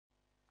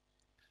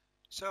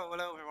So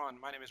hello everyone,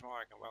 my name is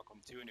Mark and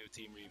welcome to a new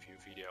team review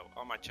video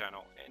on my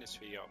channel. In this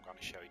video I'm going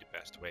to show you the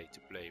best way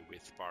to play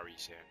with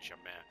Paris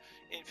Saint-Germain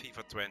in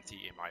FIFA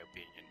 20 in my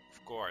opinion.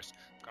 Of course,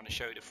 I'm going to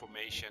show you the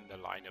formation, the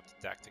lineup,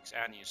 the tactics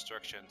and the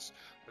instructions.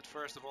 But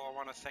first of all I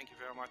want to thank you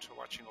very much for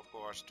watching. Of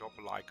course, drop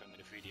a like under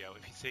the video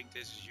if you think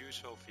this is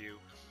useful for you.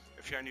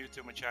 If you're new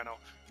to my channel,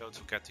 don't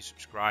forget to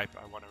subscribe.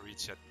 I want to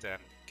reach that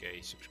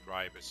 10k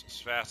subscribers as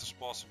fast as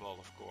possible,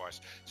 of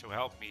course. So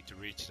help me to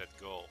reach that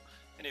goal.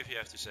 And if you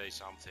have to say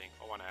something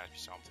or want to ask me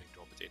something,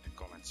 drop it in the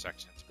comment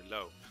sections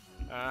below.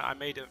 I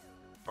made a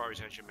Paris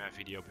Saint-Germain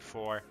video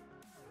before,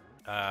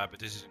 but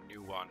this is a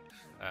new one.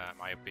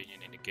 My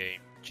opinion in the game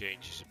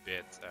changes a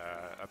bit.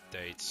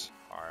 Updates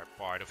are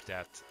part of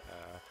that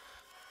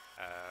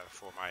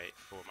for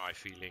my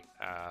feeling.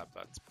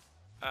 But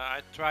I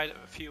tried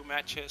a few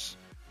matches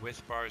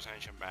with Paris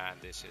Saint-Germain.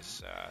 This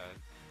is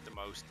the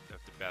most of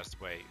the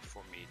best way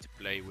for me to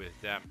play with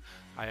them.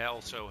 I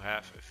also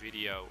have a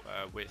video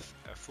with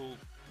a full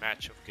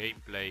match of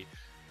gameplay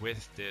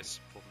with this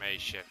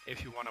formation.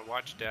 If you want to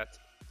watch that,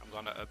 I'm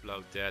gonna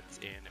upload that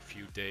in a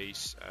few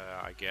days,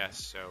 I guess.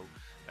 So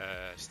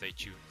stay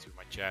tuned to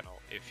my channel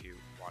if you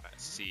want to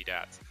see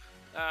that.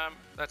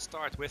 Let's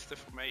start with the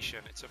formation.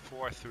 It's a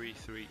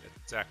 4-3-3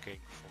 attacking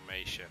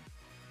formation.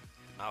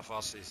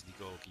 Navas is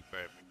the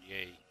goalkeeper,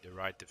 Meunier the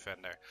right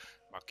defender,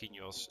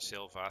 Marquinhos,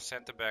 Silva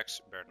centre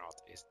backs, Bernat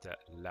is the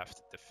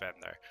left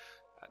defender.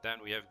 Then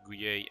we have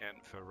Gouillet and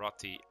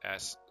Verratti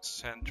as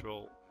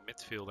central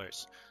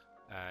midfielders.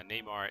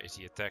 Neymar is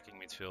the attacking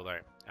midfielder,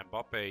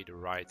 Mbappe the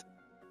right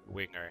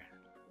winger,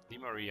 Di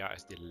Maria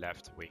is the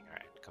left winger,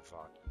 and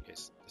Cavani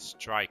is the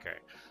striker.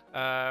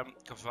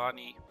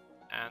 Cavani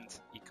and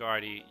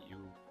Icardi, you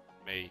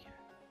may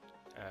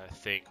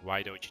think,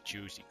 why don't you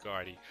choose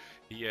Icardi?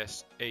 He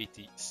has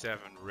 87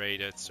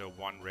 rated, so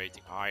one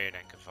rating higher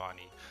than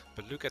Cavani.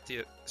 But look at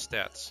the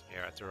stats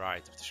here at the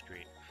right of the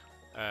screen.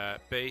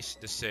 Pace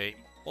the same,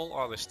 all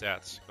other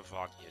stats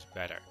Cavani is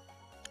better.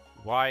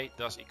 Why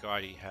does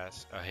Icardi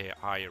has a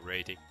higher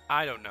rating?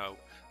 I don't know,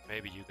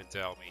 maybe you can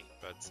tell me,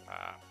 but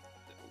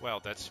well,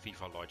 that's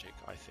FIFA logic,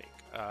 I think.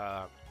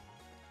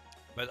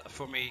 But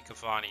for me,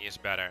 Cavani is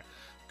better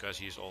because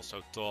he's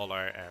also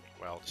taller and,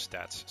 well, the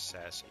stats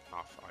says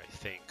enough, I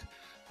think.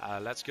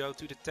 Let's go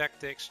to the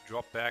tactics.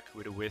 Drop back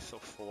with a width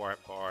of 4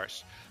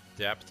 bars,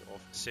 depth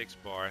of 6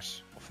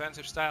 bars.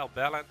 Offensive style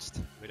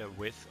balanced with a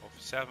width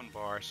of 7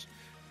 bars.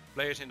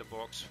 Players in the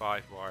box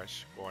 5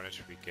 bars. Corners,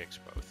 free kicks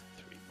both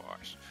 3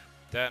 bars.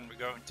 Then we're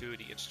going to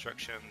the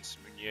instructions.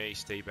 Meunier,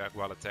 stay back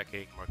while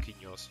attacking.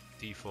 Marquinhos,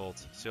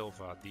 default.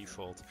 Silva,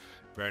 default.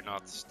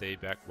 Bernat, stay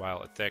back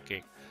while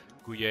attacking.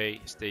 Gouillet,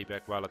 stay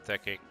back while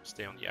attacking.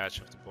 Stay on the edge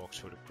of the box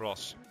for the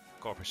cross.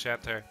 Cover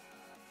center.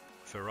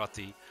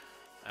 Verratti,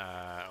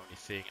 only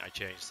thing I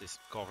changed is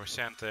cover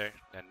center.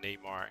 Then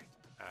Neymar,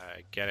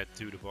 get it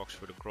to the box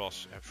for the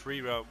cross and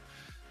free roam.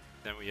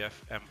 Then we have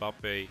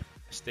Mbappe,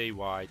 stay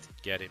wide,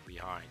 get in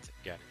behind,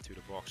 get into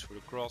the box for the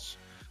cross.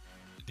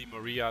 Di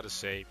Maria the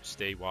same,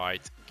 stay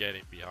wide, get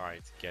in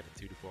behind, get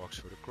into the box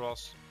for the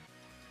cross.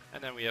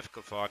 And then we have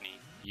Cavani,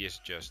 he is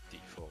just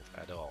default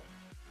at all.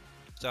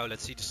 So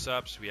let's see the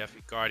subs. We have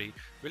Icardi,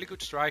 really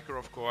good striker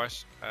of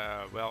course.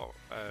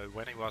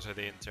 When he was at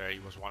Inter he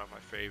was one of my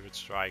favorite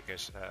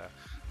strikers.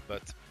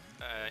 But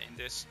in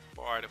this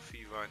part of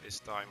FIFA, in this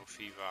time of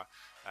FIFA,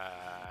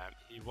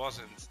 he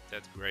wasn't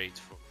that great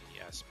for me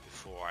as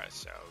before.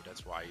 So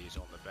that's why he's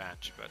on the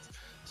bench. But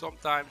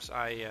sometimes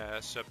I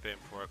sub him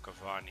for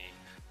Cavani.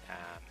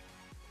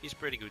 He's a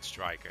pretty good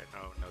striker,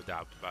 no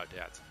doubt about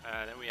that.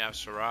 Then we have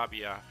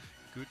Sarabia,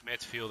 good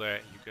midfielder.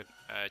 You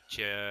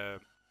can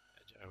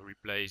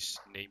replace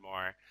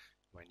Neymar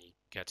when he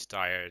gets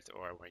tired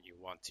or when you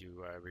want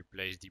to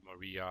replace Di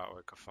Maria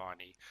or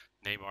Cavani.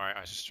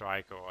 Neymar as a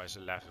striker or as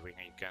a left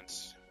winger, you can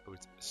put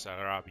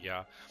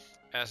Sarabia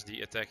as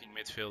the attacking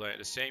midfielder.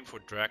 The same for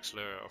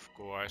Draxler, of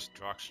course.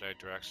 Draxler,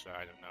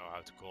 I don't know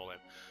how to call him,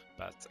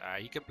 but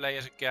he can play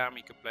as a cam,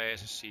 he can play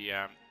as a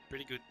CM.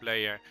 Pretty good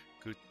player,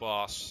 good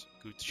pass,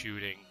 good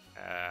shooting.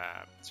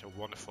 So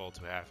wonderful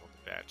to have on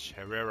the bench.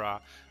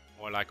 Herrera,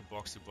 more like a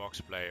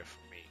box-to-box player for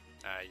me.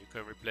 You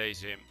can replace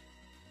him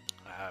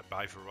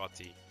by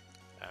Verratti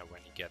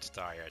when he gets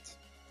tired.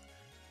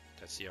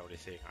 That's the only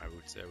thing I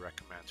would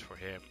recommend for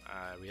him.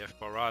 We have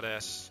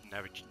Paredes,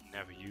 never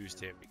used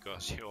him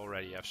because you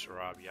already have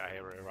Sarabia,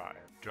 Herrera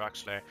and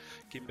Draxler.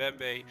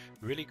 Kimpembe,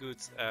 really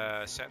good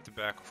centre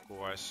back of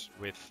course,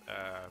 with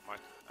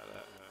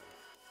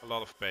a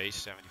lot of pace.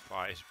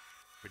 75 is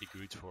pretty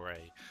good for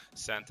a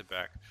centre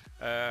back.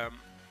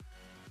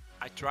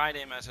 I tried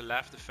him as a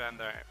left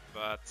defender,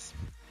 but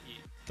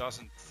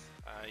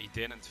he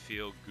didn't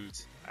feel good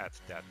at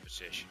that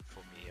position for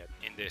me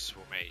in this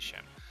formation.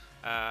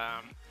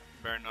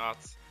 Bernat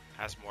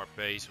has more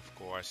pace, of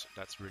course.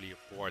 That's really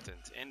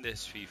important in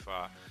this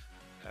FIFA,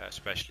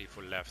 especially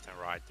for left and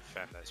right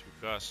defenders,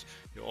 because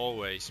you're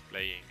always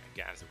playing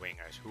against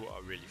wingers who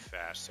are really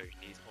fast. So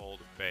you need all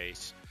the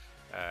pace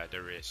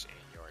there is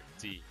in your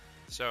team.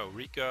 So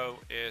Rico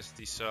is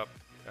the sub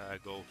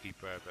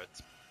goalkeeper, but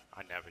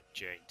I never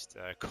changed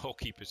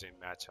goalkeepers in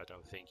match. I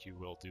don't think you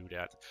will do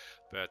that,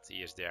 but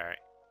he is there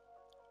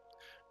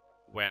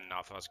when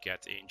Navas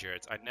get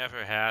injured. I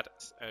never had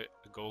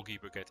a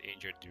goalkeeper get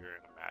injured during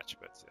a match,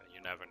 but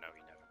you never know,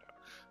 you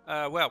never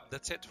know. Well,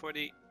 that's it for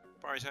the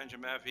Paris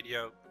Saint-Germain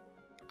video.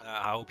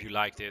 I hope you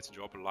liked it.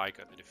 Drop a like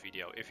under the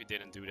video if you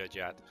didn't do that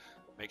yet.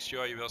 Make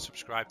sure you will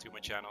subscribe to my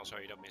channel so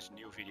you don't miss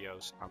new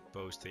videos I'm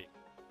posting.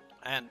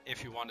 And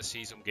if you want to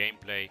see some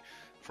gameplay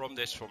from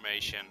this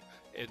formation,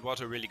 it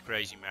was a really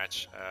crazy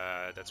match.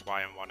 That's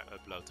why I want to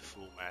upload the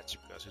full match,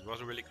 because it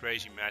was a really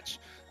crazy match.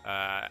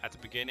 At the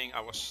beginning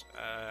I was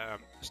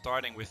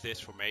starting with this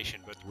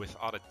formation, but with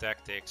other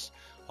tactics.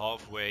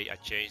 Halfway I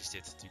changed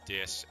it to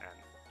this, and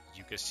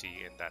you can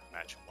see in that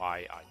match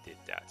why I did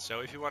that. So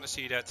if you want to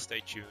see that,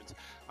 stay tuned.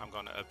 I'm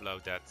gonna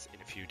upload that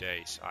in a few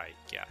days, I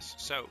guess.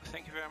 So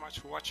thank you very much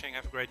for watching.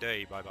 Have a great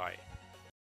day. Bye bye.